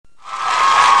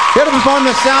Here to perform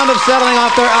The Sound of Settling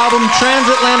off their album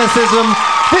Transatlanticism,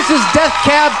 this is Death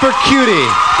Cab for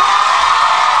Cutie.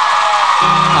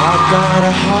 I've got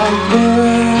a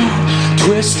hunger,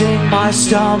 twisting my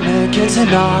stomach into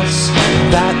knots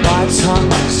that my tongue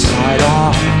is tied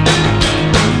on.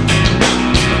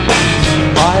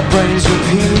 My brain's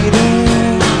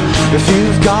repeating, if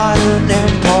you've got an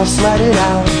impulse, let it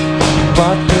out.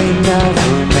 But they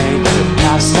never make it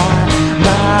past my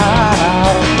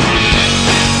mouth.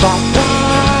 Ba-ba,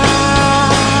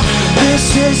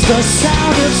 this is the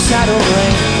sound of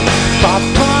settling.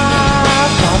 Ba-ba,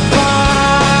 ba-ba,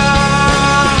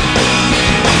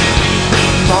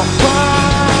 ba-ba,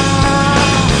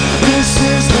 this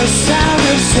is the sound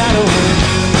of settling.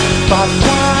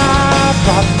 Ba-ba,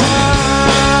 ba-ba.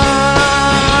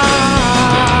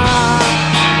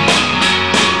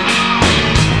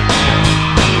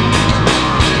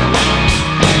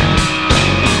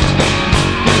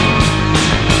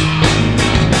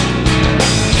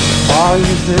 Our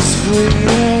youth is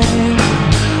fleeting,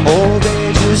 old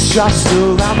age is just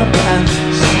around the bend,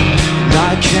 and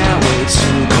I can't wait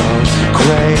to go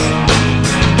gray.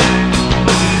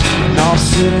 And I'll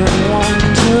sit and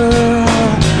wonder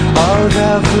of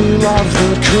every love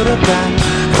that could have been,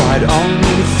 if I'd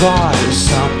only thought of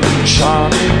something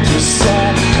charming to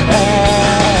say.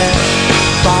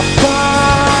 Ba-ba,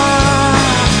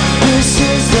 this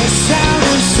is the sound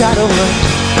of settling.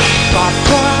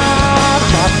 Ba-ba,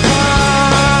 ba-ba,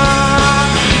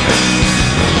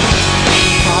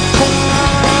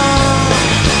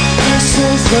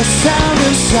 the sound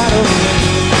of settling.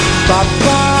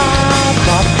 Ba-ba,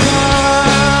 ba-ba,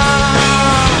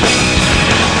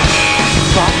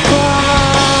 ba-ba,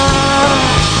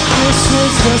 this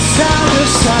is the sound of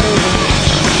settling.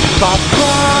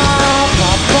 Ba-ba,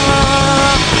 ba-ba,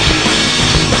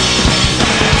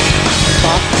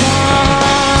 ba-ba,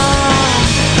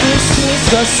 this is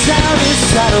the sound of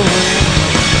settling.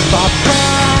 Ba-ba,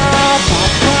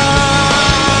 ba-ba,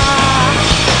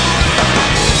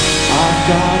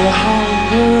 got a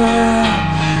hunger,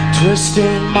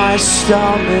 twisting my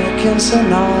stomach into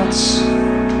knots. Nice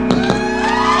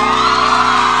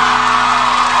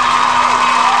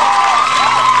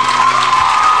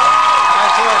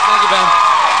work. Thank you, Ben.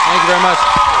 Thank you very much.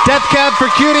 Death Cab for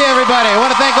Cutie, everybody. I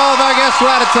want to thank all of our guests. We're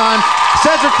out of time.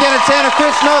 Cedric the Entertainer,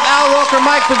 Chris Noth, Al Roker,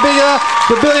 Mike Birbiglia,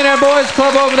 the Billionaire Boys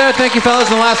Club over there. Thank you, fellas,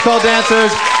 and Last Call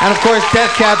Dancers. And, of course,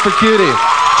 Death Cab for Cutie.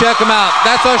 Check them out.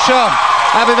 That's our show.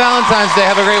 Happy Valentine's Day.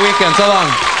 Have a great weekend. So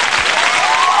long.